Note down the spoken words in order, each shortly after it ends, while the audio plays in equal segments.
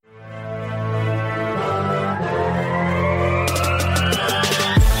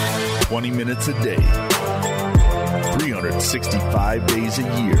20 minutes a day, 365 days a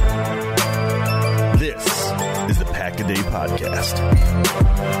year. This is the Pack-A-Day Podcast.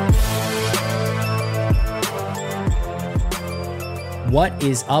 What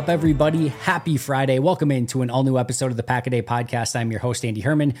is up, everybody? Happy Friday. Welcome into an all-new episode of the Pack-A-Day Podcast. I'm your host, Andy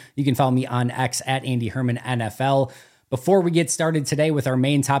Herman. You can follow me on X at Andy Herman NFL. Before we get started today with our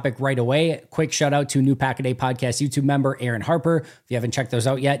main topic right away, quick shout out to new Pack-A-Day Podcast YouTube member Aaron Harper. If you haven't checked those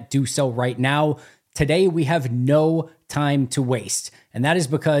out yet, do so right now. Today, we have no time to waste, and that is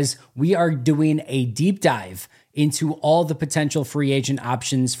because we are doing a deep dive into all the potential free agent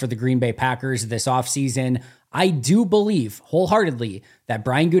options for the Green Bay Packers this offseason. I do believe wholeheartedly that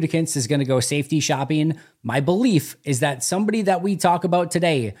Brian Gutekunst is going to go safety shopping. My belief is that somebody that we talk about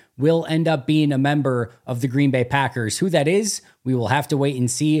today will end up being a member of the Green Bay Packers. Who that is, we will have to wait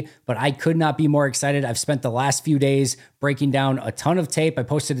and see, but I could not be more excited. I've spent the last few days breaking down a ton of tape. I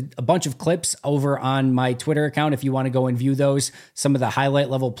posted a bunch of clips over on my Twitter account if you want to go and view those, some of the highlight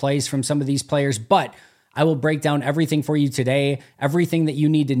level plays from some of these players, but I will break down everything for you today, everything that you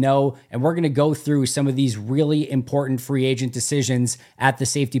need to know, and we're going to go through some of these really important free agent decisions at the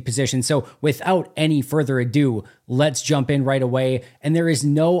safety position. So without any further ado, let's jump in right away. And there is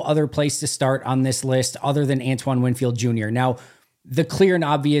no other place to start on this list other than Antoine Winfield Jr. Now, the clear and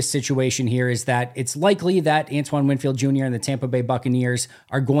obvious situation here is that it's likely that Antoine Winfield Jr. and the Tampa Bay Buccaneers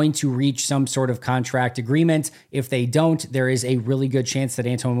are going to reach some sort of contract agreement. If they don't, there is a really good chance that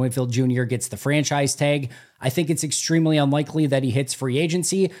Antoine Winfield Jr. gets the franchise tag. I think it's extremely unlikely that he hits free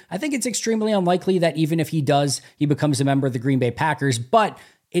agency. I think it's extremely unlikely that even if he does, he becomes a member of the Green Bay Packers, but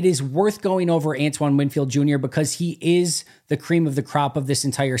it is worth going over Antoine Winfield Jr. because he is the cream of the crop of this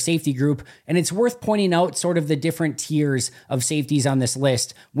entire safety group. And it's worth pointing out sort of the different tiers of safeties on this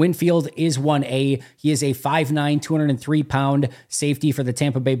list. Winfield is 1A. He is a 5'9", 203-pound safety for the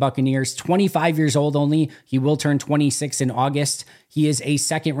Tampa Bay Buccaneers, 25 years old only. He will turn 26 in August. He is a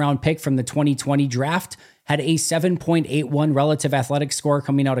second-round pick from the 2020 draft, had a 7.81 relative athletic score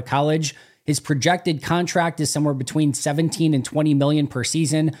coming out of college. His projected contract is somewhere between 17 and 20 million per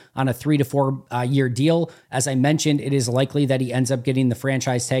season on a 3 to 4 year deal. As I mentioned, it is likely that he ends up getting the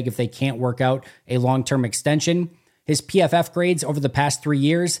franchise tag if they can't work out a long-term extension. His PFF grades over the past 3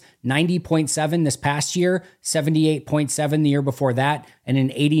 years, 90.7 this past year, 78.7 the year before that, and an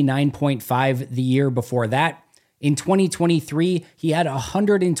 89.5 the year before that. In 2023, he had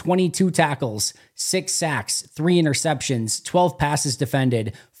 122 tackles, 6 sacks, 3 interceptions, 12 passes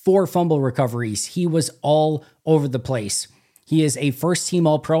defended, 4 fumble recoveries. He was all over the place. He is a first-team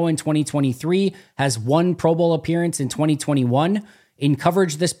All-Pro in 2023, has 1 Pro Bowl appearance in 2021. In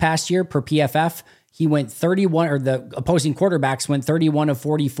coverage this past year per PFF, he went 31, or the opposing quarterbacks went 31 of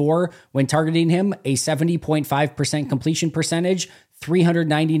 44 when targeting him, a 70.5% completion percentage,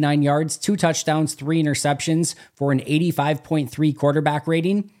 399 yards, 2 touchdowns, 3 interceptions for an 85.3 quarterback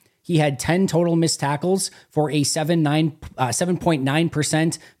rating. He had 10 total missed tackles for a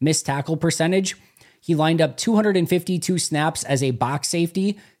 7.9% missed tackle percentage. He lined up 252 snaps as a box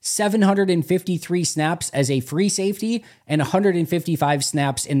safety, 753 snaps as a free safety, and 155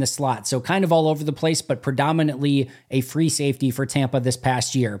 snaps in the slot. So kind of all over the place, but predominantly a free safety for Tampa this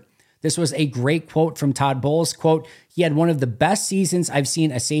past year. This was a great quote from Todd Bowles. Quote, "He had one of the best seasons I've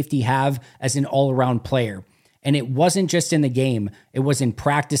seen a safety have as an all-around player. And it wasn't just in the game, it was in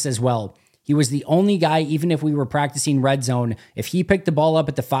practice as well. He was the only guy, even if we were practicing red zone, if he picked the ball up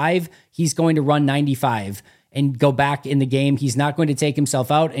at the 5, he's going to run 95 and go back in the game. He's not going to take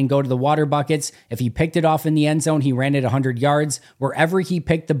himself out and go to the water buckets. If he picked it off in the end zone, he ran it 100 yards. Wherever he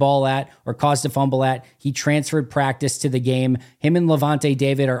picked the ball at or caused a fumble at, he transferred practice to the game. Him and Levante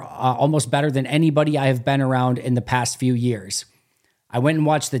David are almost better than anybody I have been around in the past few years." I went and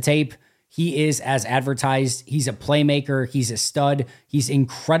watched the tape. He is as advertised. He's a playmaker. He's a stud. He's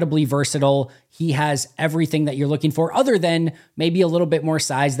incredibly versatile. He has everything that you're looking for, other than maybe a little bit more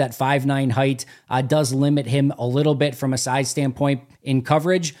size. That 5'9" height does limit him a little bit from a size standpoint in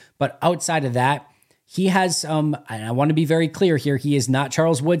coverage. But outside of that, he has and I want to be very clear here, he is not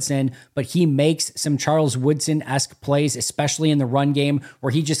Charles Woodson, but he makes some Charles Woodson-esque plays, especially in the run game,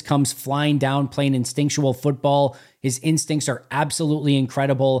 where he just comes flying down, playing instinctual football. His instincts are absolutely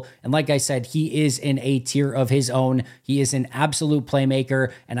incredible. And like I said, he is in a tier of his own. He is an absolute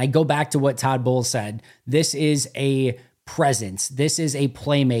playmaker. And I go back to what Todd Bowles said. This is a presence. This is a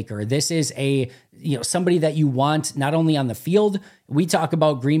playmaker. This is somebody that you want not only on the field. We talk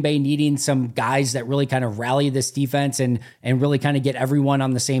about Green Bay needing some guys that really kind of rally this defense and really kind of get everyone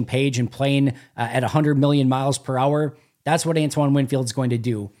on the same page and playing at 100 million miles per hour. That's what Antoine Winfield's going to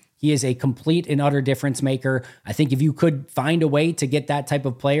do. He is a complete and utter difference maker. I think if you could find a way to get that type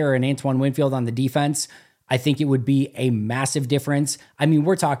of player and Antoine Winfield on the defense, I think it would be a massive difference. I mean,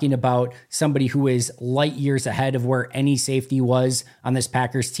 we're talking about somebody who is light years ahead of where any safety was on this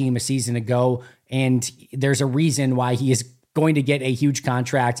Packers team a season ago. And there's a reason why he is going to get a huge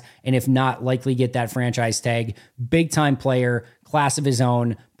contract, and if not, likely get that franchise tag. Big time player, class of his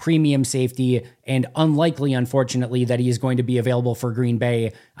own, premium safety, and unlikely, unfortunately, that he is going to be available for Green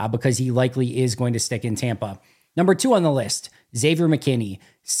Bay because he likely is going to stick in Tampa. Number 2 on the list, Xavier McKinney,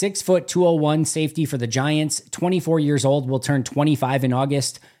 6 foot 201 safety for the Giants, 24 years old, will turn 25 in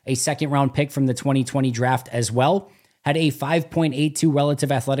August, a second round pick from the 2020 draft as well. Had a 5.82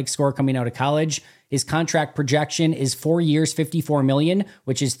 relative athletic score coming out of college. His contract projection is 4 years, $54 million,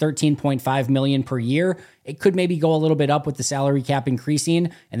 which is $13.5 million per year. It could maybe go a little bit up with the salary cap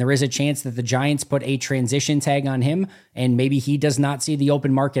increasing, and there is a chance that the Giants put a transition tag on him, and maybe he does not see the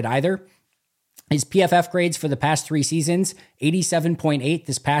open market either. His PFF grades for the past 3 seasons, 87.8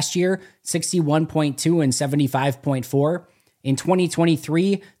 this past year, 61.2 and 75.4. In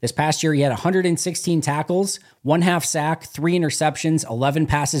 2023, this past year, he had 116 tackles, 1 half sack, 3 interceptions, 11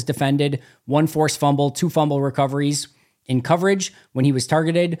 passes defended, 1 forced fumble, 2 fumble recoveries. In coverage, when he was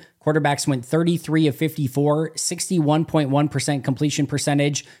targeted, quarterbacks went 33 of 54, 61.1% completion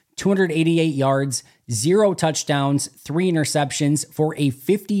percentage, 288 yards, 0 touchdowns, 3 interceptions for a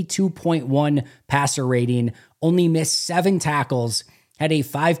 52.1 passer rating, only missed 7 tackles, had a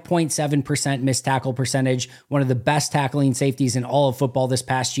 5.7% missed tackle percentage, one of the best tackling safeties in all of football this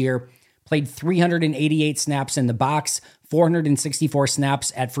past year. Played 388 snaps in the box, 464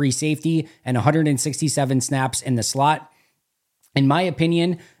 snaps at free safety, and 167 snaps in the slot. In my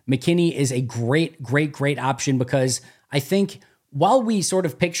opinion, McKinney is a great option because I think while we sort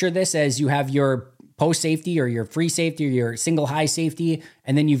of picture this as you have your post safety or your free safety or your single high safety,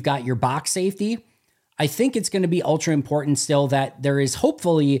 and then you've got your box safety, I think it's going to be ultra important still that there is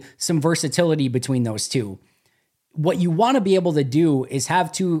hopefully some versatility between those two. What you want to be able to do is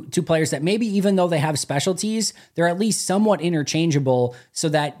have two players that maybe even though they have specialties, they're at least somewhat interchangeable so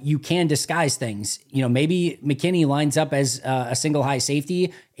that you can disguise things. You know, maybe McKinney lines up as a single high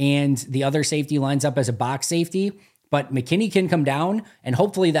safety and the other safety lines up as a box safety. But McKinney can come down and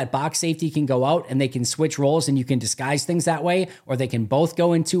hopefully that box safety can go out and they can switch roles and you can disguise things that way, or they can both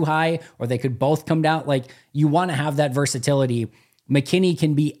go in too high, or they could both come down. Like, you want to have that versatility. McKinney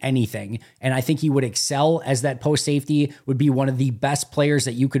can be anything. And I think he would excel as that post safety, would be one of the best players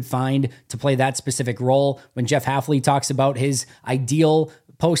that you could find to play that specific role. When Jeff Hafley talks about his ideal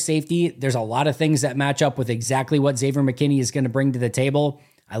post safety, there's a lot of things that match up with exactly what Xavier McKinney is going to bring to the table.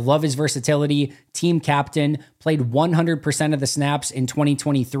 I love his versatility, team captain, played 100% of the snaps in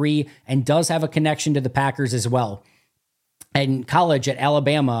 2023, and does have a connection to the Packers as well. In college at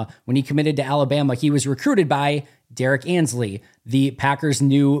Alabama, when he committed to Alabama, he was recruited by Derek Ansley, the Packers'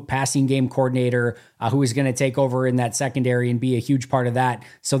 new passing game coordinator, who is going to take over in that secondary and be a huge part of that.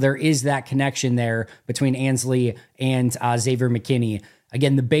 So there is that connection there between Ansley and Xavier McKinney.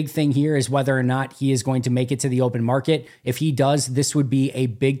 Again, the big thing here is whether or not he is going to make it to the open market. If he does, this would be a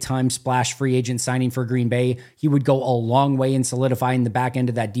big-time splash free agent signing for Green Bay. He would go a long way in solidifying the back end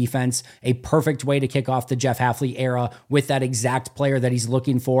of that defense. A perfect way to kick off the Jeff Hafley era with that exact player that he's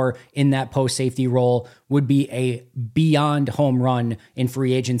looking for in that post-safety role. Would be a beyond home run in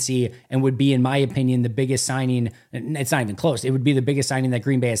free agency and would be, in my opinion, the biggest signing. It's not even close. It would be the biggest signing that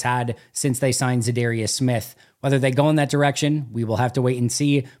Green Bay has had since they signed Zadarius Smith. Whether they go in that direction, we will have to wait and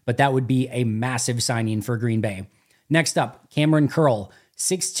see, but that would be a massive signing for Green Bay. Next up, Cameron Curl,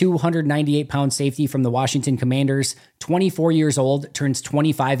 6'2", 198-pound safety from the Washington Commanders, 24 years old, turns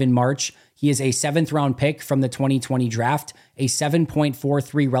 25 in March. He is a 7th-round pick from the 2020 draft, a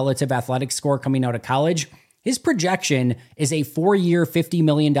 7.43 relative athletic score coming out of college. His projection is a 4-year, $50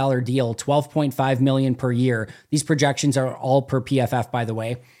 million deal, $12.5 million per year. These projections are all per PFF, by the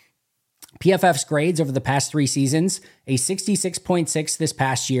way. PFF's grades over the past 3 seasons, a 66.6 this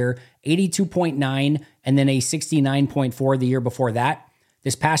past year, 82.9, and then a 69.4 the year before that.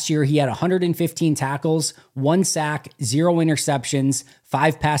 This past year, he had 115 tackles, 1 sack, 0 interceptions,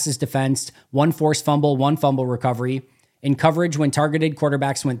 5 passes defensed, 1 forced fumble, 1 fumble recovery. In coverage, when targeted,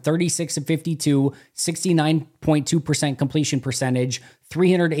 quarterbacks went 36 of 52, 69.2% completion percentage,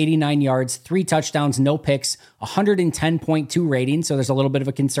 389 yards, 3 touchdowns, no picks, 110.2 rating, so there's a little bit of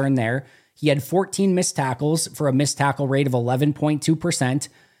a concern there. He had 14 missed tackles for a missed tackle rate of 11.2%,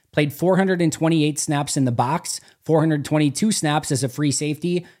 played 428 snaps in the box, 422 snaps as a free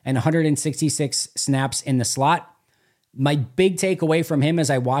safety, and 166 snaps in the slot. My big takeaway from him as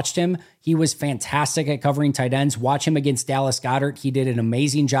I watched him, he was fantastic at covering tight ends. Watch him against Dallas Goedert. He did an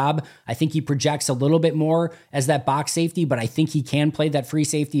amazing job. I think he projects a little bit more as that box safety, but I think he can play that free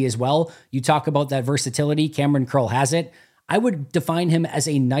safety as well. You talk about that versatility. Cameron Curl has it. I would define him as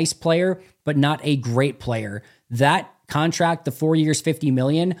a nice player, but not a great player. That contract, the 4 years, $50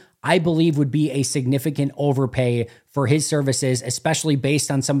 million, I believe would be a significant overpay for his services, especially based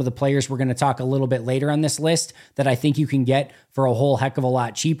on some of the players we're going to talk a little bit later on this list that I think you can get for a whole heck of a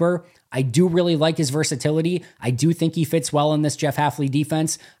lot cheaper. I do really like his versatility. I do think he fits well in this Jeff Hafley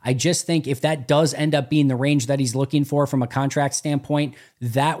defense. I just think if that does end up being the range that he's looking for from a contract standpoint,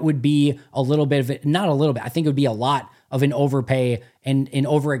 that would be a little bit of it, not a little bit, I think it would be a lot of an overpay and an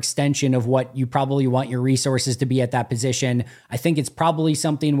overextension of what you probably want your resources to be at that position. I think it's probably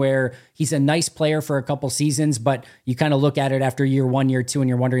something where he's a nice player for a couple seasons, but you kind of look at it after year 1, year 2, and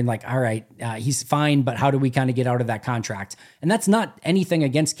you're wondering like, all right, he's fine, but how do we kind of get out of that contract? And that's not anything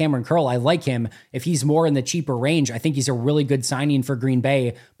against Cameron Curl. I like him. If he's more in the cheaper range, I think he's a really good signing for Green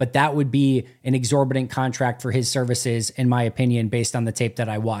Bay, but that would be an exorbitant contract for his services, in my opinion, based on the tape that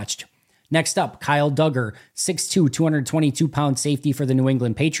I watched. Next up, Kyle Duggar, 6'2", 222-pound safety for the New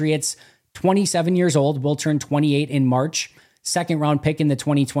England Patriots, 27 years old, will turn 28 in March, second-round pick in the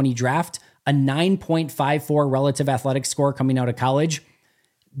 2020 draft, a 9.54 relative athletic score coming out of college.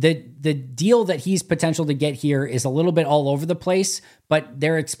 The deal that he's potential to get here is a little bit all over the place, but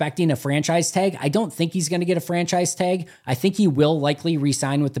they're expecting a franchise tag. I don't think he's going to get a franchise tag. I think he will likely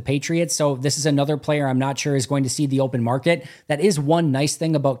re-sign with the Patriots. So this is another player I'm not sure is going to see the open market. That is one nice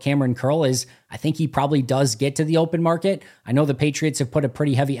thing about Cameron Curl is I think he probably does get to the open market. I know the Patriots have put a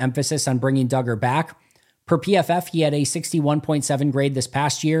pretty heavy emphasis on bringing Duggar back. Per PFF, he had a 61.7 grade this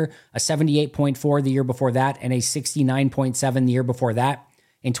past year, a 78.4 the year before that, and a 69.7 the year before that.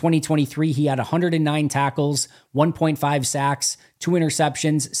 In 2023, he had 109 tackles, 1.5 sacks, 2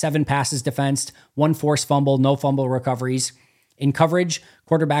 interceptions, 7 passes defensed, 1 forced fumble, no fumble recoveries. In coverage,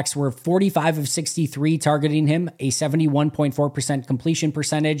 quarterbacks were 45 of 63 targeting him, a 71.4% completion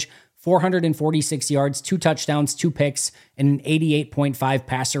percentage, 446 yards, 2 touchdowns, 2 picks, and an 88.5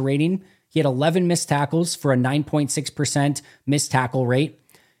 passer rating. He had 11 missed tackles for a 9.6% missed tackle rate.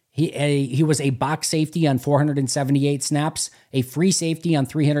 He was a box safety on 478 snaps, a free safety on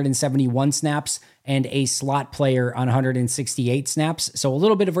 371 snaps, and a slot player on 168 snaps. So a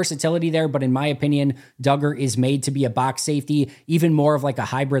little bit of versatility there, but in my opinion, Duggar is made to be a box safety, even more of like a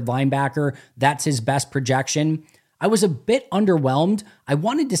hybrid linebacker. That's his best projection. I was a bit underwhelmed. I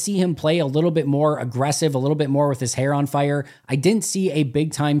wanted to see him play a little bit more aggressive, a little bit more with his hair on fire. I didn't see a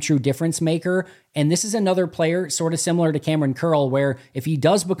big time true difference maker. And this is another player sort of similar to Cameron Curl, where if he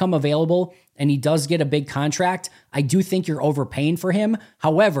does become available and he does get a big contract, I do think you're overpaying for him.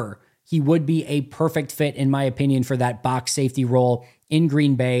 However, he would be a perfect fit, in my opinion, for that box safety role in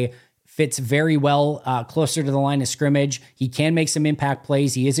Green Bay. Fits very well closer to the line of scrimmage. He can make some impact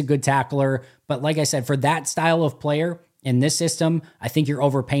plays. He is a good tackler. But like I said, for that style of player in this system, I think you're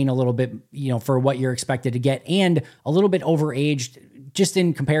overpaying a little bit, for what you're expected to get, and a little bit overaged just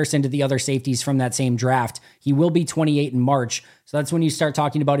in comparison to the other safeties from that same draft. He will be 28 in March. So that's when you start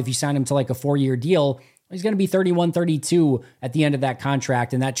talking about if you sign him to like a 4-year deal, he's going to be 31, 32 at the end of that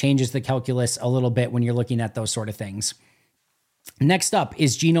contract. And that changes the calculus a little bit when you're looking at those sort of things. Next up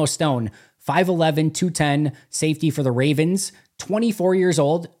is Geno Stone, 5'11", 210, safety for the Ravens, 24 years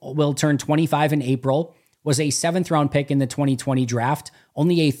old, will turn 25 in April, was a 7th-round pick in the 2020 draft,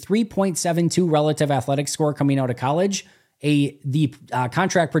 only a 3.72 relative athletic score coming out of college. The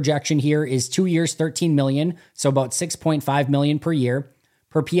contract projection here is 2 years, $13 million, so about $6.5 million per year.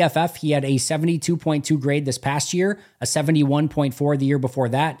 Per PFF, he had a 72.2 grade this past year, a 71.4 the year before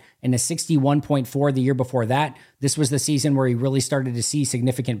that, and a 61.4 the year before that. This was the season where he really started to see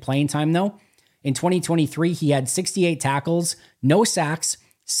significant playing time, though. In 2023, he had 68 tackles, no sacks,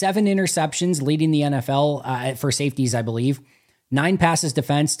 7 interceptions, leading the NFL for safeties, I believe, 9 passes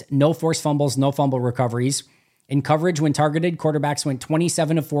defensed, no forced fumbles, no fumble recoveries. In coverage, when targeted, quarterbacks went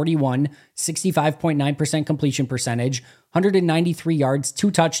 27 of 41, 65.9% completion percentage, 193 yards,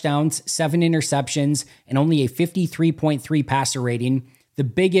 2 touchdowns, 7 interceptions, and only a 53.3 passer rating. The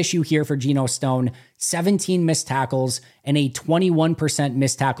big issue here for Geno Stone, 17 missed tackles and a 21%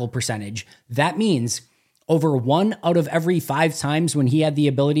 missed tackle percentage. That means over 1 out of every 5 times when he had the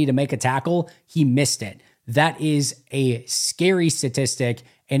ability to make a tackle, he missed it. That is a scary statistic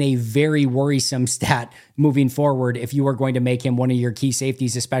and a very worrisome stat moving forward if you are going to make him one of your key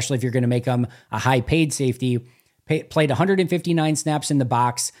safeties, especially if you're going to make him a high-paid safety. Played 159 snaps in the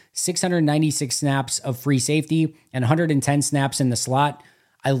box, 696 snaps of free safety, and 110 snaps in the slot.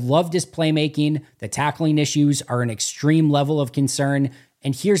 I loved his playmaking. The tackling issues are an extreme level of concern.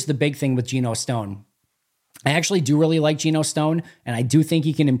 And here's the big thing with Geno Stone. I actually do really like Geno Stone, and I do think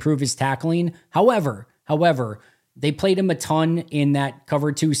he can improve his tackling. However, they played him a ton in that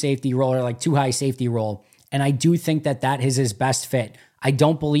cover 2 safety role, or like 2 high safety role. And I do think that that is his best fit. I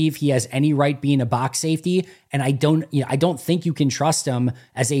don't believe he has any right being a box safety. And I don't think you can trust him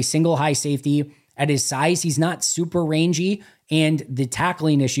as a single high safety. At his size, he's not super rangy. And the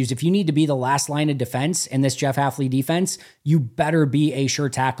tackling issues, if you need to be the last line of defense in this Jeff Hafley defense, you better be a sure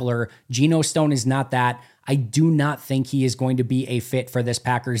tackler. Geno Stone is not that. I do not think he is going to be a fit for this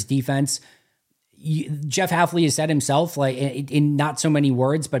Packers defense. Jeff Hafley has said himself, like in not so many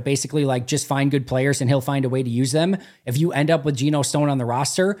words, but basically like just find good players and he'll find a way to use them. If you end up with Geno Stone on the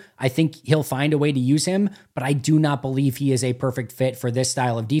roster, I think he'll find a way to use him, but I do not believe he is a perfect fit for this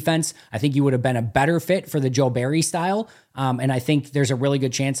style of defense. I think he would have been a better fit for the Joe Barry style. And I think there's a really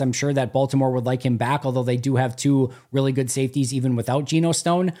good chance, I'm sure, that Baltimore would like him back, although they do have 2 really good safeties even without Geno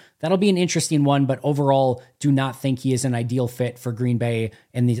Stone. That'll be an interesting one, but overall, do not think he is an ideal fit for Green Bay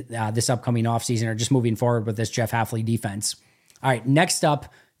in this upcoming offseason or just moving forward with this Jeff Hafley defense. All right, next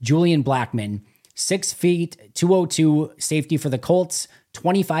up, Julian Blackmon, 6 feet, 202 safety for the Colts,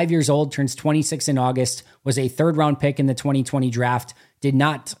 25 years old, turns 26 in August, was a 3rd-round pick in the 2020 draft. Did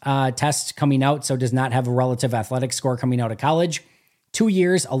not test coming out, so does not have a relative athletic score coming out of college. 2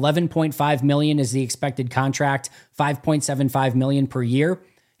 years, $11.5 million is the expected contract, $5.75 million per year.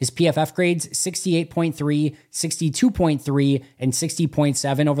 His PFF grades, 68.3, 62.3, and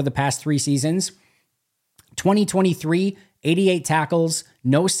 60.7 over the past 3 seasons. 2023, 88 tackles,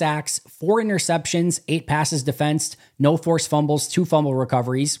 no sacks, 4 interceptions, 8 passes defensed, no forced fumbles, 2 fumble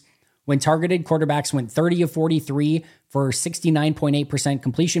recoveries. When targeted, quarterbacks went 30 of 43 for 69.8%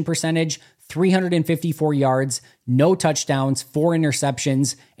 completion percentage, 354 yards, no touchdowns, 4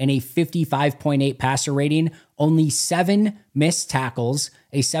 interceptions, and a 55.8 passer rating. Only 7 missed tackles,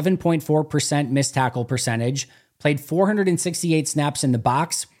 a 7.4% missed tackle percentage. Played 468 snaps in the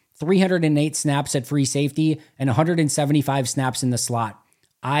box, 308 snaps at free safety, and 175 snaps in the slot.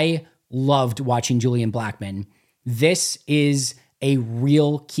 I loved watching Julian Blackmon. This is a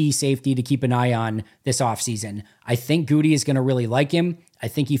real key safety to keep an eye on this offseason. I think Goody is going to really like him. I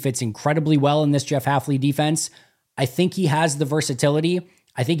think he fits incredibly well in this Jeff Hafley defense. I think he has the versatility.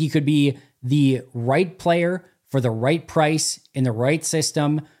 I think he could be the right player for the right price in the right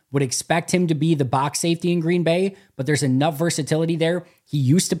system. Would expect him to be the box safety in Green Bay, but there's enough versatility there. He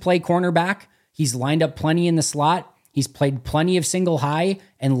used to play cornerback. He's lined up plenty in the slot. He's played plenty of single high,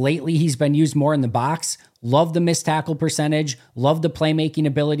 and lately he's been used more in the box. Love the missed tackle percentage. Love the playmaking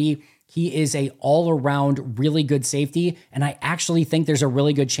ability. He is a all-around really good safety, and I actually think there's a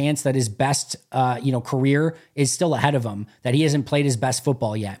really good chance that his best career is still ahead of him, that he hasn't played his best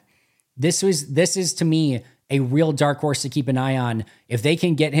football yet. This is to me a real dark horse to keep an eye on. If they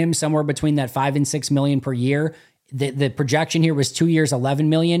can get him somewhere between that $5 and $6 million per year, the projection here was 2 years, $11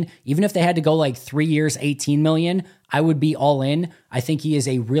 million. Even if they had to go like 3 years, $18 million, I would be all in. I think he is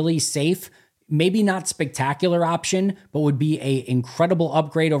a really safe, maybe not spectacular option, but would be an incredible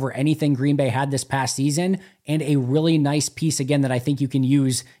upgrade over anything Green Bay had this past season, and a really nice piece, again, that I think you can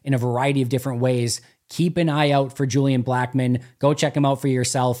use in a variety of different ways. Keep an eye out for Julian Blackmon. Go check him out for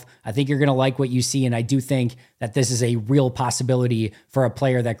yourself. I think you're going to like what you see, and I do think that this is a real possibility for a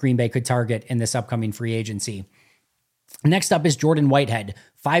player that Green Bay could target in this upcoming free agency. Next up is Jordan Whitehead,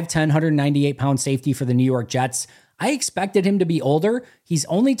 5'10", 198-pound safety for the New York Jets. I expected him to be older. He's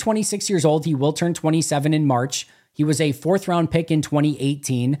only 26 years old. He will turn 27 in March. He was a 4th-round pick in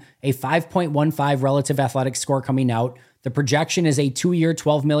 2018, a 5.15 relative athletic score coming out. The projection is a 2-year,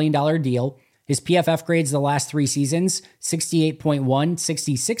 $12 million deal. His PFF grades the last 3 seasons, 68.1,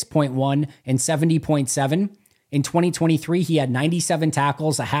 66.1, and 70.7. In 2023, he had 97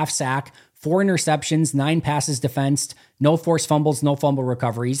 tackles, a half sack, 4 interceptions, 9 passes defensed, no forced fumbles, no fumble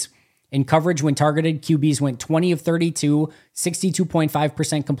recoveries. In coverage, when targeted, QBs went 20 of 32,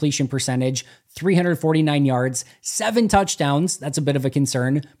 62.5% completion percentage, 349 yards, 7 touchdowns. That's a bit of a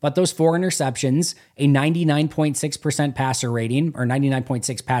concern, but those 4 interceptions, a 99.6% passer rating, or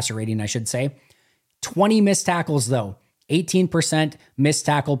 99.6 passer rating, I should say. 20 missed tackles, though, 18% missed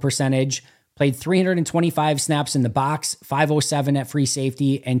tackle percentage. Played 325 snaps in the box, 507 at free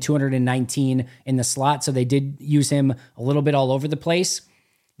safety, and 219 in the slot. So they did use him a little bit all over the place.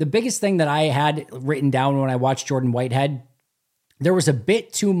 The biggest thing that I had written down when I watched Jordan Whitehead, there was a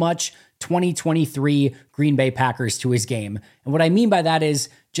bit too much 2023 Green Bay Packers to his game. And what I mean by that is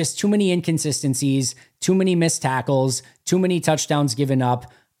just too many inconsistencies, too many missed tackles, too many touchdowns given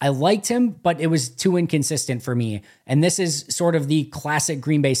up. I liked him, but it was too inconsistent for me. And this is sort of the classic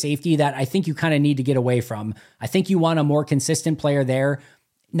Green Bay safety that I think you kind of need to get away from. I think you want a more consistent player there.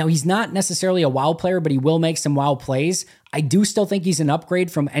 Now, he's not necessarily a wow player, but he will make some wow plays. I do still think he's an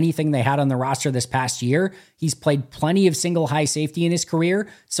upgrade from anything they had on the roster this past year. He's played plenty of single high safety in his career,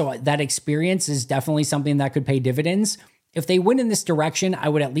 so that experience is definitely something that could pay dividends. If they went in this direction, I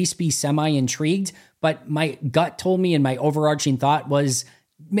would at least be semi-intrigued, but my gut told me and my overarching thought was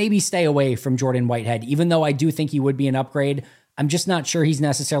maybe stay away from Jordan Whitehead, even though I do think he would be an upgrade. I'm just not sure he's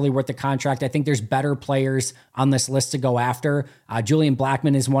necessarily worth the contract. I think there's better players on this list to go after. Julian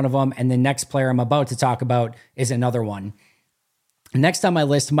Blackmon is one of them, and the next player I'm about to talk about is another one. Next on my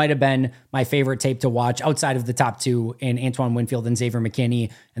list might have been my favorite tape to watch outside of the top two in Antoine Winfield and Xavier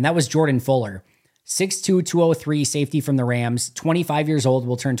McKinney, and that was Jordan Fuller. 6'2", 203 safety from the Rams, 25 years old,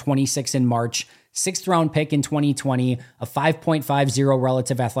 will turn 26 in March, 6th round pick in 2020, a 5.50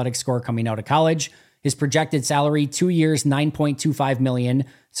 relative athletic score coming out of college. His projected salary, 2 years, $9.25 million,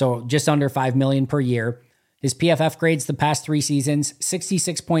 so just under $5 million per year. His PFF grades the past 3 seasons,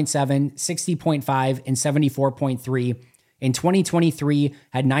 66.7, 60.5, and 74.3. In 2023,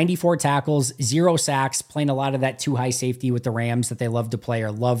 had 94 tackles, 0 sacks, playing a lot of that too high safety with the Rams that they loved to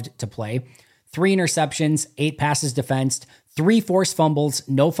play. 3 interceptions, 8 passes defensed, 3 forced fumbles,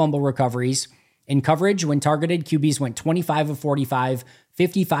 no fumble recoveries. In coverage, when targeted, QBs went 25 of 45,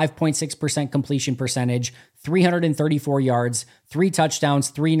 55.6% completion percentage, 334 yards, 3 touchdowns,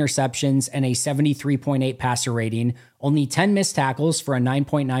 3 interceptions, and a 73.8 passer rating. Only 10 missed tackles for a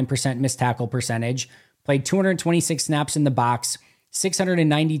 9.9% missed tackle percentage. Played 226 snaps in the box,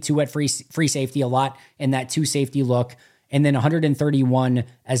 692 at free safety, a lot in that 2 safety look, and then 131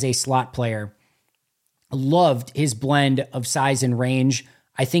 as a slot player. Loved his blend of size and range.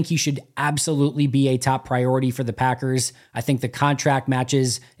 I think he should absolutely be a top priority for the Packers. I think the contract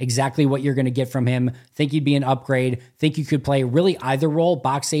matches exactly what you're going to get from him. Think he'd be an upgrade. Think you could play really either role,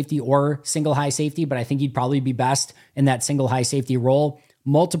 box safety or single high safety, but I think he'd probably be best in that single high safety role.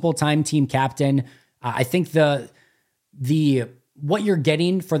 Multiple time team captain. I think the what you're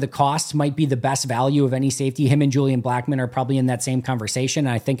getting for the cost might be the best value of any safety. Him and Julian Blackmon are probably in that same conversation.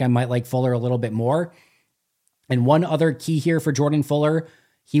 I think I might like Fuller a little bit more. And one other key here for Jordan Fuller,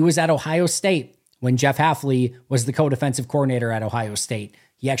 he was at Ohio State when Jeff Hafley was the co-defensive coordinator at Ohio State.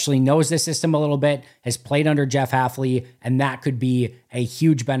 He actually knows the system a little bit, has played under Jeff Hafley, and that could be a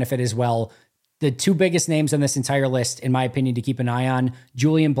huge benefit as well. The 2 biggest names on this entire list, in my opinion, to keep an eye on,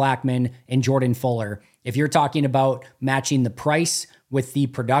 Julian Blackmon and Jordan Fuller. If you're talking about matching the price with the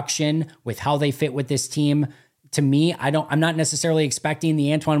production, with how they fit with this team, to me, I'm not necessarily expecting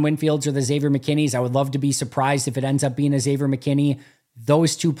the Antoine Winfields or the Xavier McKinneys. I would love to be surprised if it ends up being a Xavier McKinney.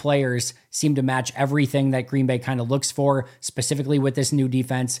 Those 2 players seem to match everything that Green Bay kind of looks for, specifically with this new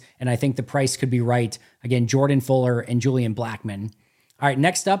defense, and I think the price could be right. Again, Jordan Fuller and Julian Blackmon. All right,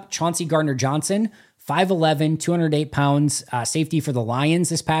 next up, Chauncey Gardner-Johnson, 5'11", 208 pounds, safety for the Lions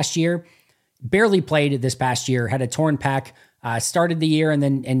this past year. Barely played this past year, had a torn pec, started the year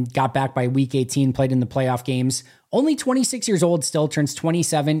and got back by week 18, played in the playoff games. Only 26 years old still, turns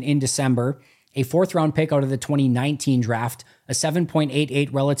 27 in December. A 4th round pick out of the 2019 draft, a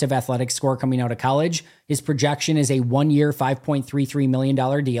 7.88 relative athletic score coming out of college. His projection is a 1-year, $5.33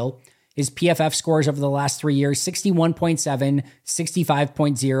 million deal. His PFF scores over the last 3 years, 61.7,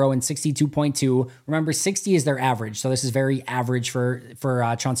 65.0, and 62.2. Remember, 60 is their average, so this is very average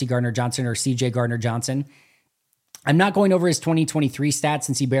for Chauncey Gardner-Johnson or CJ Gardner-Johnson. I'm not going over his 2023 stats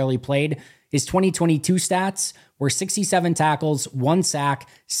since he barely played. His 2022 stats were 67 tackles, 1 sack,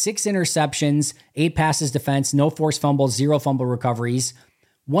 6 interceptions, 8 passes defense, no forced fumbles, 0 fumble recoveries.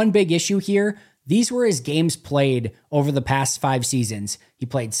 One big issue here, these were his games played over the past 5 seasons. He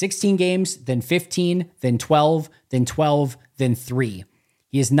played 16 games, then 15, then 12, then 12, then 3.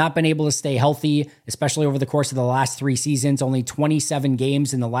 He has not been able to stay healthy, especially over the course of the last 3 seasons, only 27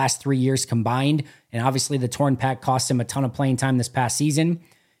 games in the last 3 years combined. And obviously the torn pec cost him a ton of playing time this past season.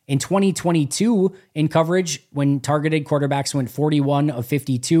 In 2022, in coverage, when targeted, quarterbacks went 41 of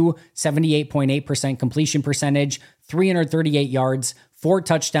 52, 78.8% completion percentage, 338 yards, 4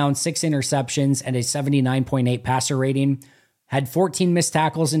 touchdowns, 6 interceptions, and a 79.8 passer rating. Had 14 missed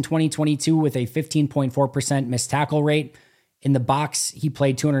tackles in 2022 with a 15.4% missed tackle rate. In the box, he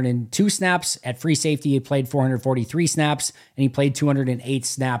played 202 snaps. At free safety, he played 443 snaps, and he played 208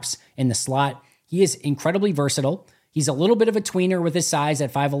 snaps in the slot. He is incredibly versatile. He's a little bit of a tweener with his size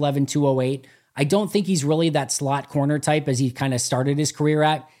at 5'11", 208. I don't think he's really that slot corner type as he kind of started his career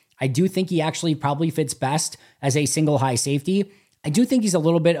at. I do think he actually probably fits best as a single high safety. I do think he's a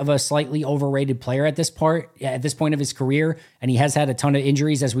little bit of a slightly overrated player at this point of his career, and he has had a ton of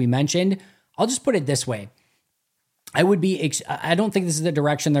injuries, as we mentioned. I'll just put it this way. I don't think this is the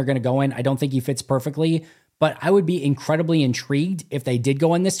direction they're going to go in. I don't think he fits perfectly, but I would be incredibly intrigued if they did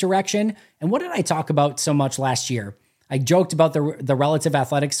go in this direction. And what did I talk about so much last year? I joked about the relative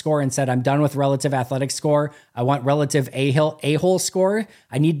athletic score and said, I'm done with relative athletic score. I want relative a-hole score.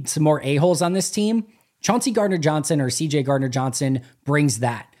 I need some more a-holes on this team. Chauncey Gardner-Johnson, or CJ Gardner-Johnson, brings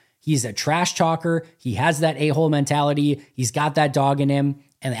that. He's a trash talker. He has that a-hole mentality. He's got that dog in him.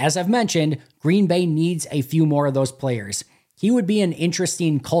 And as I've mentioned, Green Bay needs a few more of those players. He would be an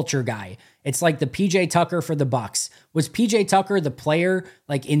interesting culture guy. It's like the PJ Tucker for the Bucs. Was PJ Tucker the player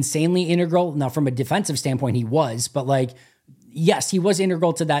like insanely integral? Now, from a defensive standpoint, he was, but like, yes, he was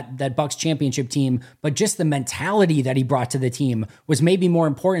integral to that Bucs championship team, but just the mentality that he brought to the team was maybe more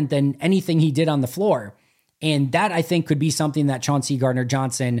important than anything he did on the floor. And that, I think, could be something that Chauncey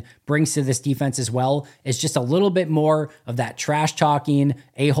Gardner-Johnson brings to this defense as well, is just a little bit more of that trash talking,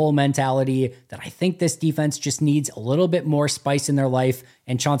 a-hole mentality that I think this defense just needs a little bit more spice in their life,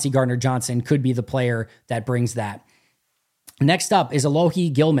 and Chauncey Gardner-Johnson could be the player that brings that. Next up is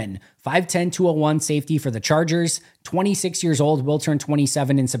Alohi Gilman, 5'10", 201 safety for the Chargers, 26 years old, will turn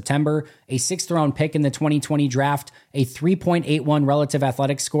 27 in September, a 6th-round pick in the 2020 draft, a 3.81 relative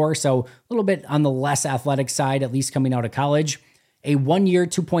athletic score, so a little bit on the less athletic side, at least coming out of college. A 1-year,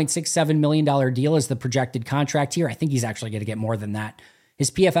 $2.67 million deal is the projected contract here. I think he's actually going to get more than that.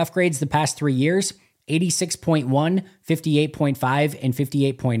 His PFF grades the past 3 years, 86.1, 58.5, and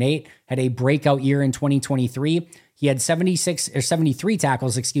 58.8, had a breakout year in 2023. He had 73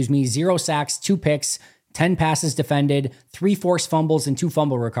 tackles, 0 sacks, 2 picks, 10 passes defended, 3 forced fumbles, and 2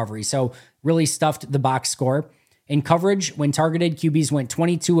 fumble recoveries. So really stuffed the box score. In coverage, when targeted, QBs went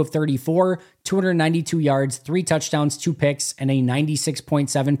 22 of 34, 292 yards, 3 touchdowns, 2 picks, and a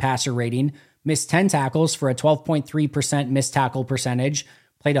 96.7 passer rating. Missed 10 tackles for a 12.3% missed tackle percentage.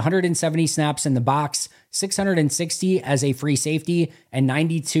 Played 170 snaps in the box, 660 as a free safety, and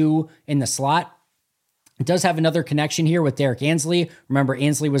 92 in the slot. It does have another connection here with Derek Ansley. Remember,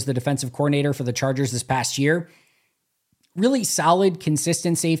 Ansley was the defensive coordinator for the Chargers this past year. Really solid,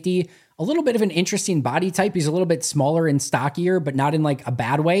 consistent safety. A little bit of an interesting body type. He's a little bit smaller and stockier, but not in like a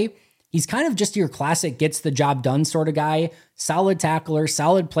bad way. He's kind of just your classic gets the job done sort of guy. Solid tackler,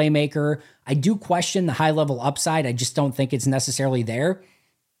 solid playmaker. I do question the high level upside. I just don't think it's necessarily there.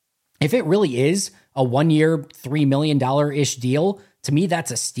 If it really is a 1-year, $3 million-ish deal, to me, that's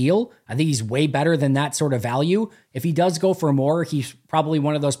a steal. I think he's way better than that sort of value. If he does go for more, he's probably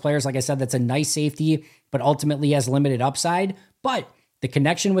one of those players, like I said, that's a nice safety, but ultimately has limited upside. But the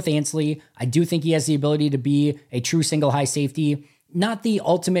connection with Ansley, I do think he has the ability to be a true single high safety. Not the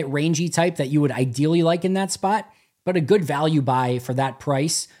ultimate rangy type that you would ideally like in that spot, but a good value buy for that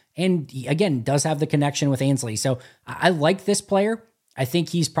price. And again, does have the connection with Ansley. So I like this player. I think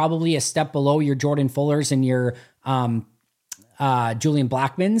he's probably a step below your Jordan Fullers and your Julian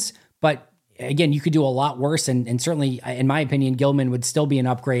Blackmons. But again, you could do a lot worse. And certainly, in my opinion, Gilman would still be an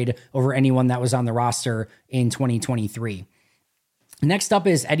upgrade over anyone that was on the roster in 2023. Next up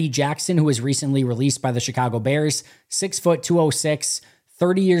is Eddie Jackson, who was recently released by the Chicago Bears. 6 foot 206,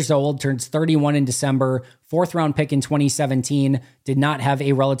 30 years old, turns 31 in December, 4th round pick in 2017, did not have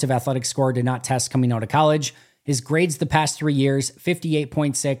a relative athletic score, did not test coming out of college. His grades the past 3 years,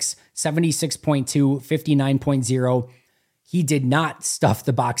 58.6, 76.2, 59.0. He did not stuff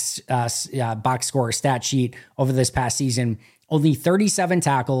the box score stat sheet over this past season. Only 37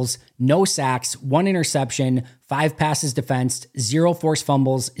 tackles, no sacks, 1 interception, 5 passes defensed, 0 forced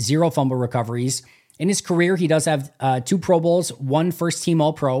fumbles, 0 fumble recoveries. In his career, he does have 2 Pro Bowls, 1 first-team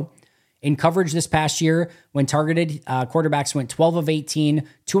All-Pro. In coverage this past year, when targeted, quarterbacks went 12 of 18,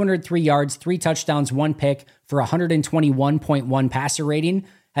 203 yards, 3 touchdowns, 1 pick for 121.1 passer rating.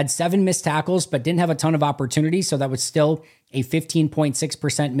 Had 7 missed tackles, but didn't have a ton of opportunities, so that was still a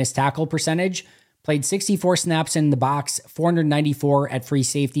 15.6% missed tackle percentage. Played 64 snaps in the box, 494 at free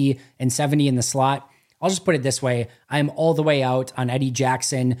safety, and 70 in the slot. I'll just put it this way. I'm all the way out on Eddie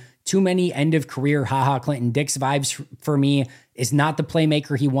Jackson. Too many end-of-career Ha-Ha Clinton Dix vibes for me. Is not the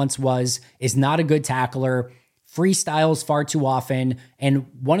playmaker he once was. Is not a good tackler. Freestyles far too often. And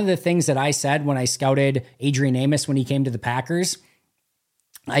one of the things that I said when I scouted Adrian Amos when he came to the Packers,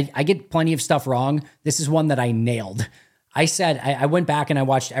 I get plenty of stuff wrong. This is one that I nailed. I said, I went back and I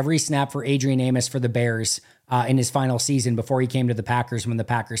watched every snap for Adrian Amos for the Bears in his final season before he came to the Packers when the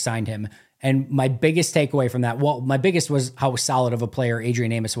Packers signed him. And my biggest takeaway from that, well, my biggest was how solid of a player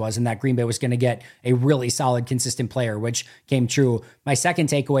Adrian Amos was, and that Green Bay was going to get a really solid, consistent player, which came true. My second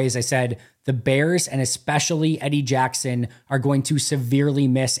takeaway is I said the Bears and especially Eddie Jackson are going to severely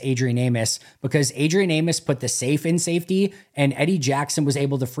miss Adrian Amos because Adrian Amos put the safe in safety and Eddie Jackson was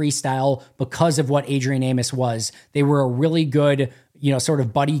able to freestyle because of what Adrian Amos was. They were a really good, sort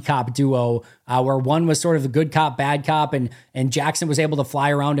of buddy cop duo where one was sort of the good cop, bad cop, and Jackson was able to fly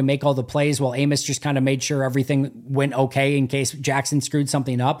around and make all the plays while Amos just kind of made sure everything went okay in case Jackson screwed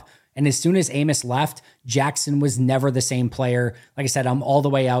something up. And as soon as Amos left, Jackson was never the same player. Like I said, I'm all the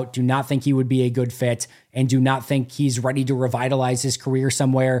way out. Do not think he would be a good fit and do not think he's ready to revitalize his career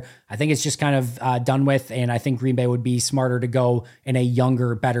somewhere. I think it's just kind of done with, and I think Green Bay would be smarter to go in a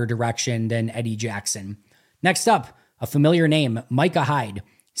younger, better direction than Eddie Jackson. Next up, a familiar name, Micah Hyde.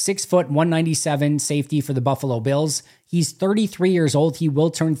 6 foot, 197 safety for the Buffalo Bills. He's 33 years old. He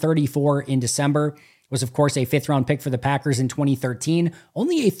will turn 34 in December. Was, of course, a 5th-round pick for the Packers in 2013.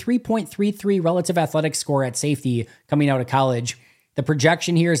 Only a 3.33 relative athletic score at safety coming out of college. The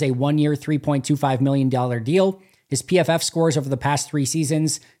projection here is a 1-year, $3.25 million deal. His PFF scores over the past 3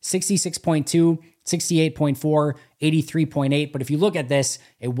 seasons, 66.2, 68.4, 83.8. But if you look at this,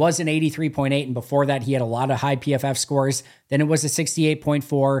 it was an 83.8. And before that, he had a lot of high PFF scores. Then it was a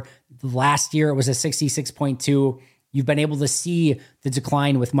 68.4. Last year, it was a 66.2. You've been able to see the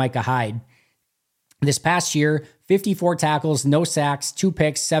decline with Micah Hyde. This past year, 54 tackles, no sacks, 2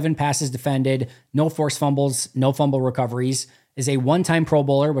 picks, 7 passes defended, no forced fumbles, no fumble recoveries, is a 1-time Pro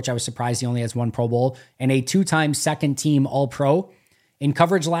Bowler, which I was surprised he only has 1 Pro Bowl, and a 2-time second-team All-Pro. In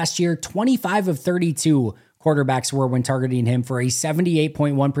coverage last year, 25 of 32 quarterbacks were when targeting him for a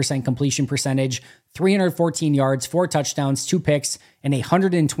 78.1% completion percentage, 314 yards, 4 touchdowns, 2 picks, and a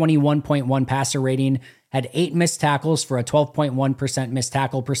 121.1 passer rating, had 8 missed tackles for a 12.1% missed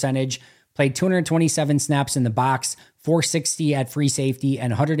tackle percentage, played 227 snaps in the box, 460 at free safety,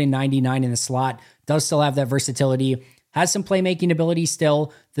 and 199 in the slot. Does still have that versatility. Has some playmaking ability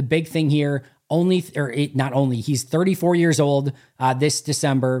still. The big thing here, he's 34 years old this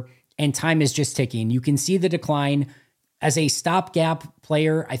December, and time is just ticking. You can see the decline. As a stopgap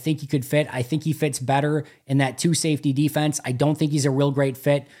player, I think he could fit. I think he fits better in that 2 safety defense. I don't think he's a real great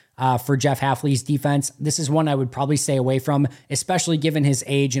fit for Jeff Hafley's defense. This is one I would probably stay away from, especially given his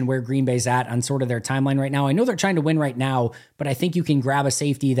age and where Green Bay's at on sort of their timeline right now. I know they're trying to win right now, but I think you can grab a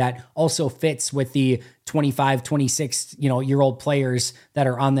safety that also fits with the 25, 26, year old players that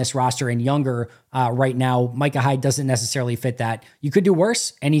are on this roster and younger right now. Micah Hyde doesn't necessarily fit that. You could do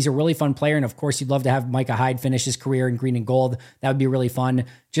worse, and he's a really fun player. And of course, you'd love to have Micah Hyde finish his career in green and gold. That would be really fun.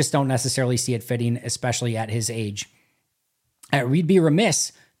 Just don't necessarily see it fitting, especially at his age. We'd be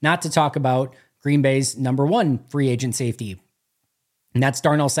remiss not to talk about Green Bay's number 1 free agent safety, and that's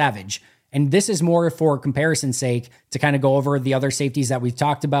Darnell Savage. And this is more for comparison's sake to kind of go over the other safeties that we've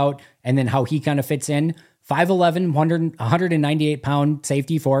talked about and then how he kind of fits in. 5'11", 198-pound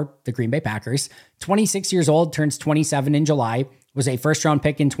safety for the Green Bay Packers. 26 years old, turns 27 in July. Was a first-round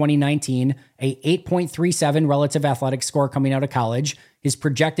pick in 2019, a 8.37 relative athletic score coming out of college. His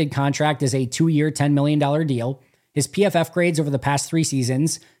projected contract is a 2-year, $10 million deal. His PFF grades over the past 3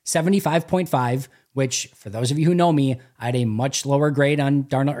 seasons, 75.5, which for those of you who know me, I had a much lower grade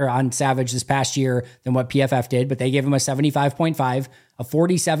on Savage this past year than what PFF did, but they gave him a 75.5, a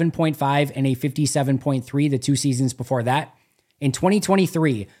 47.5, and a 57.3 the 2 seasons before that. In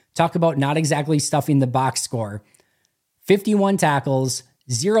 2023, talk about not exactly stuffing the box score. 51 tackles,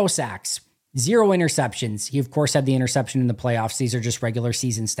 0 sacks, 0 interceptions. He, of course, had the interception in the playoffs. These are just regular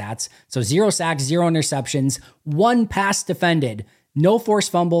season stats. So 0 sacks, 0 interceptions, 1 pass defended, no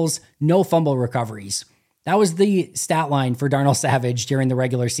forced fumbles, no fumble recoveries. That was the stat line for Darnell Savage during the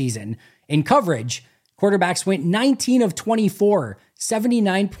regular season. In coverage, quarterbacks went 19 of 24.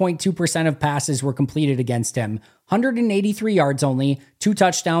 79.2% of passes were completed against him. 183 yards only, 2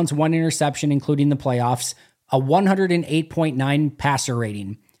 touchdowns, 1 interception, including the playoffs, a 108.9 passer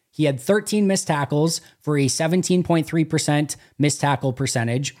rating. He had 13 missed tackles for a 17.3% missed tackle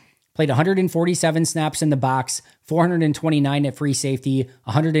percentage, played 147 snaps in the box, 429 at free safety,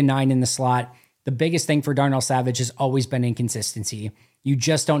 109 in the slot. The biggest thing for Darnell Savage has always been inconsistency. You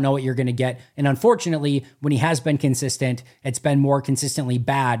just don't know what you're going to get. And unfortunately, when he has been consistent, it's been more consistently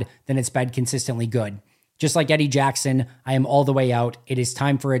bad than it's been consistently good. Just like Eddie Jackson, I am all the way out. It is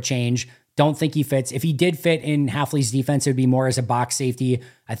time for a change. Don't think he fits. If he did fit in Hafley's defense, it would be more as a box safety.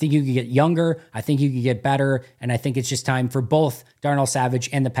 I think you could get younger. I think you could get better. And I think it's just time for both Darnell Savage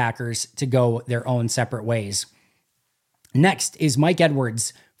and the Packers to go their own separate ways. Next is Mike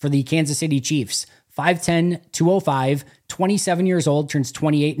Edwards for the Kansas City Chiefs. 5'10", 205, 27 years old, turns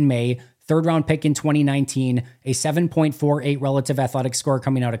 28 in May, third round pick in 2019, a 7.48 relative athletic score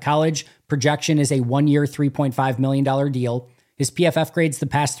coming out of college. Projection is a 1-year, $3.5 million deal. His PFF grades the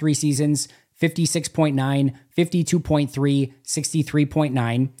past 3 seasons, 56.9, 52.3,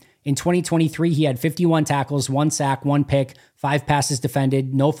 63.9. In 2023, he had 51 tackles, 1 sack, 1 pick, 5 passes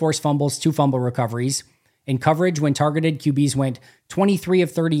defended, no forced fumbles, 2 fumble recoveries. In coverage, when targeted, QBs went 23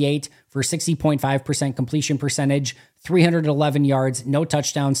 of 38 for 60.5% completion percentage, 311 yards, no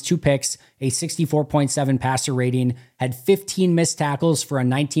touchdowns, 2 picks, a 64.7 passer rating, had 15 missed tackles for a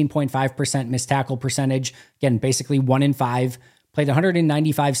 19.5% missed tackle percentage. Again, basically 1 in 5. Played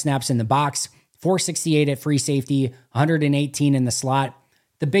 195 snaps in the box, 468 at free safety, 118 in the slot.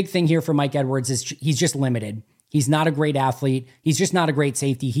 The big thing here for Mike Edwards is he's just limited. He's not a great athlete. He's just not a great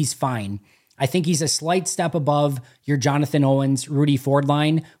safety. He's fine. I think he's a slight step above your Jonathan Owens, Rudy Ford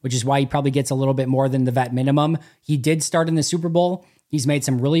line, which is why he probably gets a little bit more than the vet minimum. He did start in the Super Bowl. He's made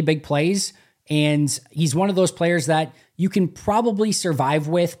some really big plays, and he's one of those players that you can probably survive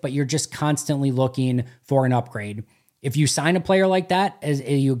with, but you're just constantly looking for an upgrade. If you sign a player like that, as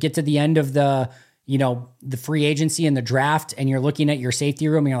you get to the end of the free agency and the draft, and you're looking at your safety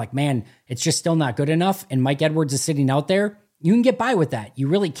room and you're like, man, it's just still not good enough, and Mike Edwards is sitting out there, you can get by with that. You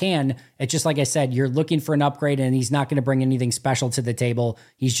really can. It's just like I said, you're looking for an upgrade, and he's not going to bring anything special to the table.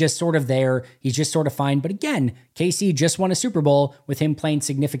 He's just sort of there. He's just sort of fine. But again, KC just won a Super Bowl with him playing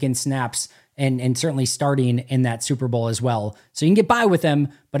significant snaps and certainly starting in that Super Bowl as well. So you can get by with him,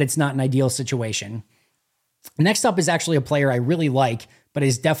 but it's not an ideal situation. Next up is actually a player I really like, but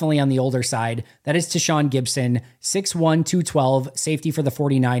is definitely on the older side. That is Tashaun Gibson, 6'1", 212, safety for the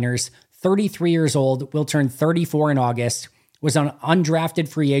 49ers, 33 years old, will turn 34 in August, was an undrafted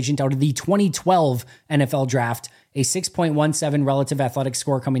free agent out of the 2012 NFL draft, a 6.17 relative athletic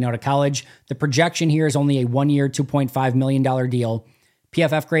score coming out of college. The projection here is only a 1-year, $2.5 million deal.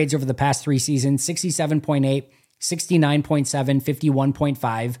 PFF grades over the past 3 seasons, 67.8, 69.7,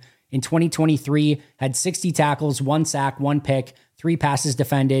 51.5. In 2023, had 60 tackles, 1 sack, 1 pick, 3 passes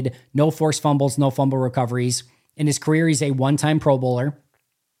defended, no forced fumbles, no fumble recoveries. In his career, he's a 1-time Pro Bowler.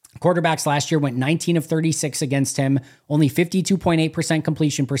 Quarterbacks last year went 19 of 36 against him, only 52.8%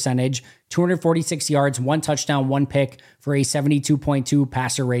 completion percentage, 246 yards, 1 touchdown, 1 pick for a 72.2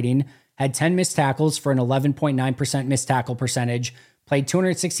 passer rating, had 10 missed tackles for an 11.9% missed tackle percentage, played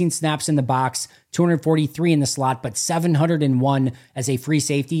 216 snaps in the box, 243 in the slot, but 701 as a free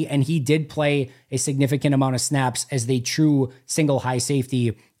safety, and he did play a significant amount of snaps as the true single high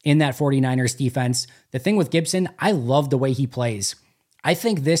safety in that 49ers defense. The thing with Gibson, I love the way he plays. I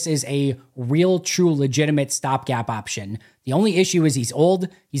think this is a real, true, legitimate stopgap option. The only issue is he's old.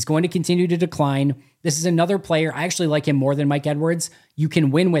 He's going to continue to decline. This is another player. I actually like him more than Mike Edwards. You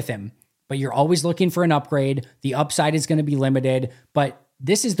can win with him, but you're always looking for an upgrade. The upside is going to be limited, but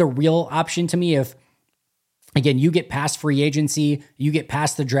this is the real option to me. If, again, you get past free agency, you get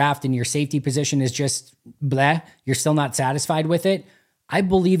past the draft, and your safety position is just bleh, you're still not satisfied with it, I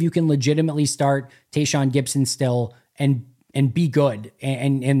believe you can legitimately start Tashaun Gibson still and be good.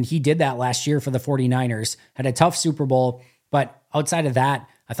 And he did that last year for the 49ers, had a tough Super Bowl, but outside of that,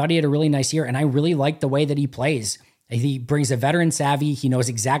 I thought he had a really nice year, and I really like the way that he plays. He brings a veteran savvy. He knows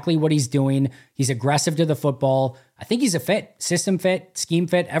exactly what he's doing. He's aggressive to the football. I think he's a fit, system fit, scheme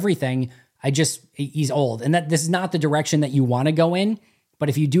fit, everything. He's old, and that this is not the direction that you want to go in. But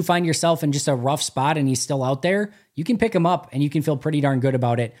if you do find yourself in just a rough spot and he's still out there, you can pick him up and you can feel pretty darn good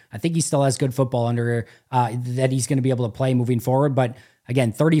about it. I think he still has good football under that he's going to be able to play moving forward. But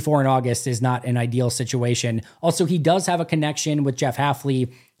again, 34 in August is not an ideal situation. Also, he does have a connection with Jeff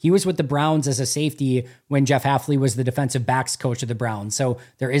Hafley. He was with the Browns as a safety when Jeff Hafley was the defensive backs coach of the Browns. So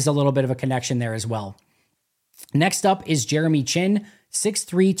there is a little bit of a connection there as well. Next up is Jeremy Chinn,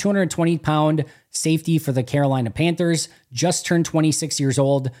 6'3", 220-pound safety for the Carolina Panthers, just turned 26 years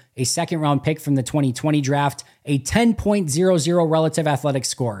old, a second-round pick from the 2020 draft, a 10.00 relative athletic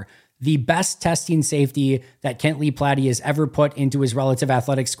score, the best testing safety that Kent Lee Platte has ever put into his relative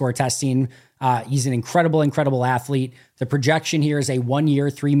athletic score testing. He's an incredible athlete. The projection here is a 1-year,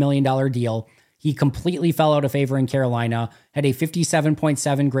 $3 million deal. He completely fell out of favor in Carolina, had a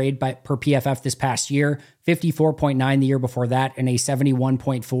 57.7 grade per PFF this past year, 54.9 the year before that, and a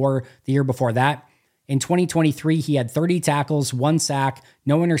 71.4 the year before that. In 2023, he had 30 tackles, 1 sack,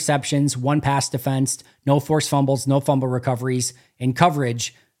 no interceptions, 1 pass defensed, no forced fumbles, no fumble recoveries. In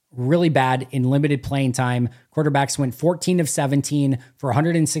coverage, really bad in limited playing time. Quarterbacks went 14 of 17 for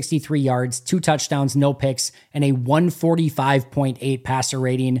 163 yards, 2 touchdowns, no picks, and a 145.8 passer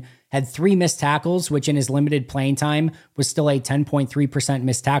rating. Had 3 missed tackles, which in his limited playing time was still a 10.3%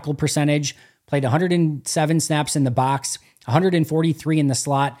 missed tackle percentage. Played 107 snaps in the box, 143 in the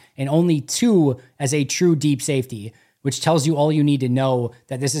slot, and only 2 as a true deep safety, which tells you all you need to know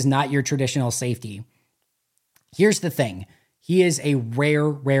that this is not your traditional safety. Here's the thing. He is a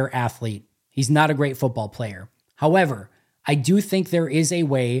rare athlete. He's not a great football player. However, I do think there is a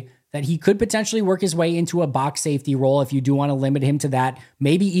way that he could potentially work his way into a box safety role if you do want to limit him to that,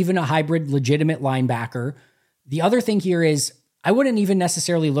 maybe even a hybrid legitimate linebacker. The other thing here is I wouldn't even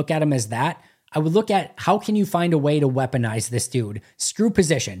necessarily look at him as that. I would look at how can you find a way to weaponize this dude? Screw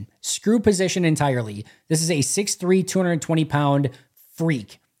position entirely. This is a 6'3", 220-pound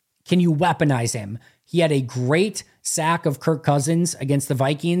freak. Can you weaponize him? He had a great sack of Kirk Cousins against the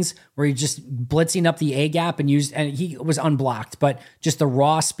Vikings where he just blitzing up the A gap and he was unblocked, but just the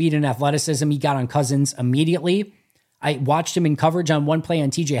raw speed and athleticism he got on Cousins immediately. I watched him in coverage on one play on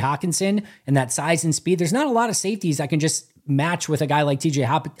TJ Hawkinson, and that size and speed. There's not a lot of safeties I can just match with a guy like TJ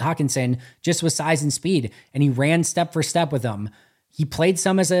Hawkinson just with size and speed, and he ran step for step with him. He played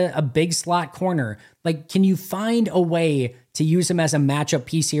some as a big slot corner. Like, can you find a way to use him as a matchup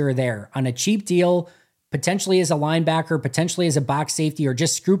piece here or there on a cheap deal, potentially as a linebacker, potentially as a box safety, or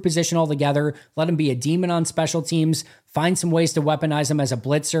just screw position altogether, let him be a demon on special teams, find some ways to weaponize him as a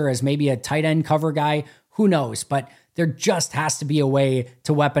blitzer, as maybe a tight end cover guy, who knows? But there just has to be a way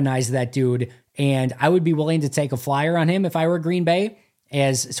to weaponize that dude, and I would be willing to take a flyer on him if I were Green Bay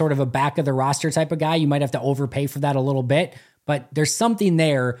as sort of a back of the roster type of guy. You might have to overpay for that a little bit, but there's something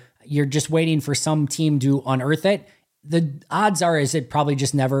there. You're just waiting for some team to unearth it. The odds are is it probably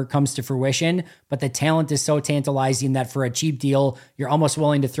just never comes to fruition, but the talent is so tantalizing that for a cheap deal, you're almost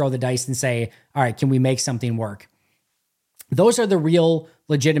willing to throw the dice and say, all right, can we make something work? Those are the real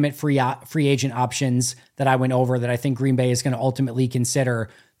legitimate free agent options that I went over that I think Green Bay is going to ultimately consider.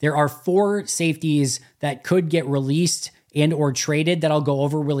 There are 4 safeties that could get released and or traded that I'll go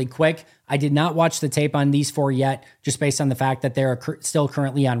over really quick. I did not watch the tape on these 4 yet, just based on the fact that they're still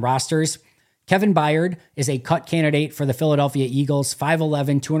currently on rosters. Kevin Byard is a cut candidate for the Philadelphia Eagles,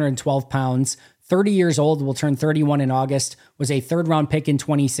 5'11", 212 pounds, 30 years old, will turn 31 in August, was a third-round pick in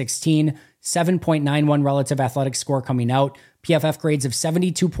 2016, 7.91 relative athletic score coming out, PFF grades of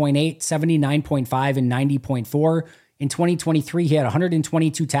 72.8, 79.5, and 90.4. In 2023, he had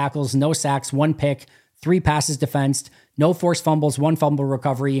 122 tackles, no sacks, 1 pick, 3 passes defensed, no forced fumbles, 1 fumble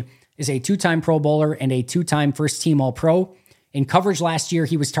recovery, is a 2-time Pro Bowler and a 2-time first-team All-Pro. In coverage last year,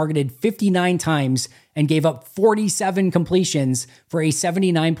 he was targeted 59 times and gave up 47 completions for a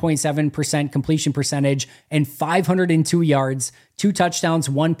 79.7% completion percentage and 502 yards, 2 touchdowns,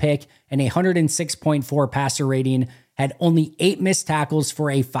 1 pick, and a 106.4 passer rating. Had only 8 missed tackles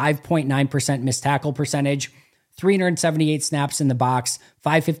for a 5.9% missed tackle percentage, 378 snaps in the box,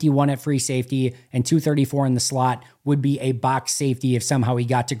 551 at free safety, and 234 in the slot. Would be a box safety if somehow he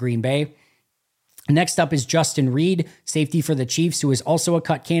got to Green Bay. Next up is Justin Reed, safety for the Chiefs, who is also a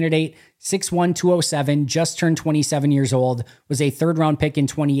cut candidate, 6'1", 207, just turned 27 years old, was a third-round pick in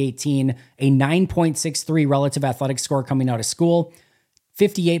 2018, a 9.63 relative athletic score coming out of school,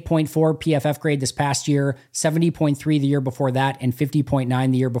 58.4 PFF grade this past year, 70.3 the year before that, and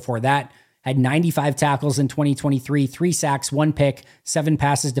 50.9 the year before that. Had 95 tackles in 2023, 3 sacks, 1 pick, 7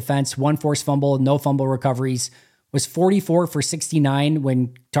 passes defense, 1 forced fumble, no fumble recoveries. Was 44 for 69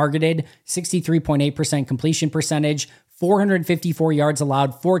 when targeted, 63.8% completion percentage, 454 yards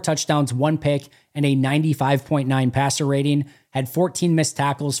allowed, 4 touchdowns, 1 pick, and a 95.9 passer rating. Had 14 missed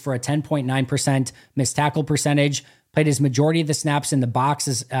tackles for a 10.9% missed tackle percentage. Played his majority of the snaps in the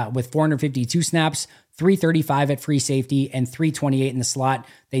boxes with 452 snaps, 335 at free safety, and 328 in the slot.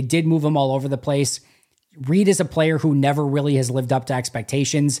 They did move him all over the place. Reed is a player who never really has lived up to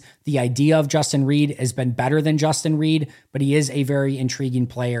expectations. The idea of Justin Reed has been better than Justin Reed, but he is a very intriguing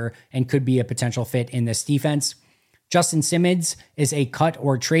player and could be a potential fit in this defense. Justin Simmons is a cut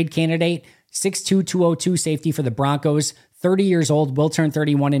or trade candidate, 6'2", 202 safety for the Broncos, 30 years old, will turn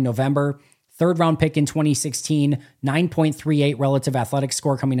 31 in November. Third round pick in 2016, 9.38 relative athletic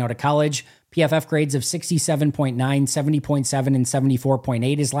score coming out of college. PFF grades of 67.9, 70.7, and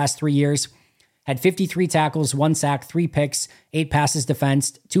 74.8 his last 3 years. Had 53 tackles, 1 sack, 3 picks, 8 passes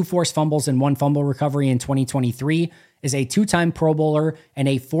defensed, 2 forced fumbles, and 1 fumble recovery in 2023. Is a 2-time Pro Bowler and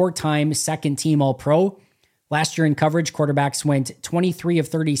a 4-time second-team All-Pro. Last year in coverage, quarterbacks went 23 of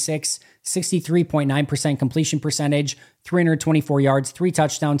 36, 63.9% completion percentage, 324 yards, 3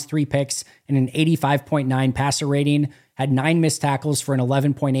 touchdowns, 3 picks, and an 85.9 passer rating. Had 9 missed tackles for an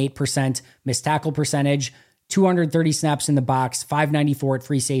 11.8% missed tackle percentage, 230 snaps in the box, 594 at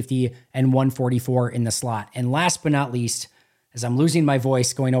free safety, and 144 in the slot. And last but not least, as I'm losing my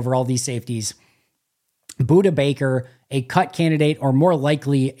voice going over all these safeties, Budda Baker, a cut candidate, or more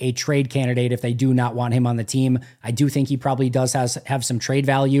likely a trade candidate if they do not want him on the team. I do think he probably does have some trade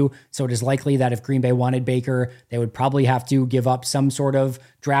value, so it is likely that if Green Bay wanted Baker, they would probably have to give up some sort of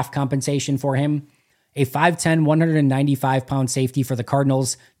draft compensation for him. A 5'10", 195-pound safety for the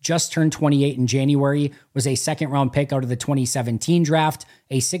Cardinals, just turned 28 in January, was a second-round pick out of the 2017 draft,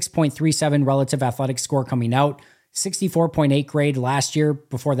 a 6.37 relative athletic score coming out, 64.8 grade last year.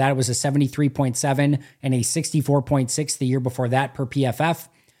 Before that, it was a 73.7 and a 64.6 the year before that per PFF.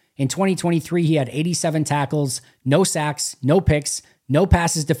 In 2023, he had 87 tackles, no sacks, no picks, no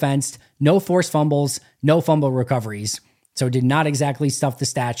passes defensed, no forced fumbles, no fumble recoveries. So did not exactly stuff the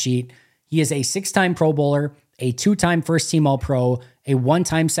stat sheet. He is a 6-time Pro Bowler, a 2-time first-team All-Pro, a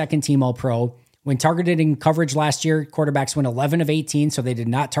 1-time second-team All-Pro. When targeted in coverage last year, quarterbacks went 11 of 18, so they did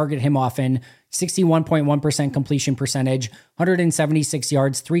not target him often. 61.1% completion percentage, 176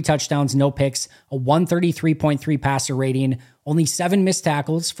 yards, 3 touchdowns, no picks, a 133.3 passer rating, only 7 missed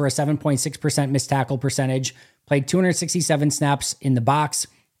tackles for a 7.6% missed tackle percentage, played 267 snaps in the box,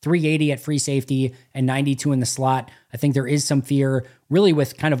 380 at free safety, and 92 in the slot. I think there is some fear, really,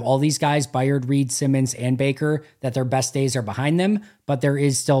 with kind of all these guys, Byard, Reed, Simmons, and Baker, that their best days are behind them, but there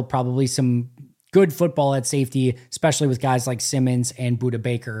is still probably some good football at safety, especially with guys like Simmons and Budda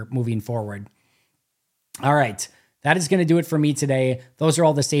Baker moving forward. All right, that is going to do it for me today. Those are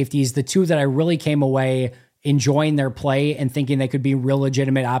all the safeties. The two that I really came away enjoying their play and thinking they could be real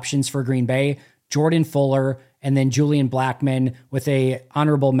legitimate options for Green Bay, Jordan Fuller, and then Julian Blackmon, with a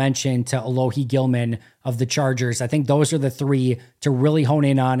honorable mention to Alohi Gilman of the Chargers. I think those are the three to really hone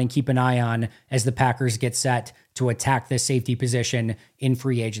in on and keep an eye on as the Packers get set to attack this safety position in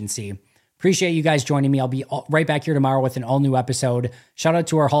free agency. Appreciate you guys joining me. I'll be right back here tomorrow with an all-new episode. Shout out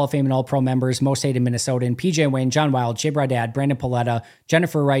to our Hall of Fame and All-Pro members, Most Hated Minnesotan, PJ Wayne, John Wild, Jay Bradad, Brandon Paletta,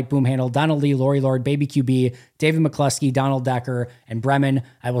 Jennifer Wright, Boom Handle, Donald Lee, Lori Lord, Baby QB, David McCluskey, Donald Decker, and Bremen.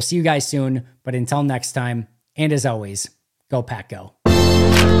 I will see you guys soon, but until next time, and as always, go Pack Go.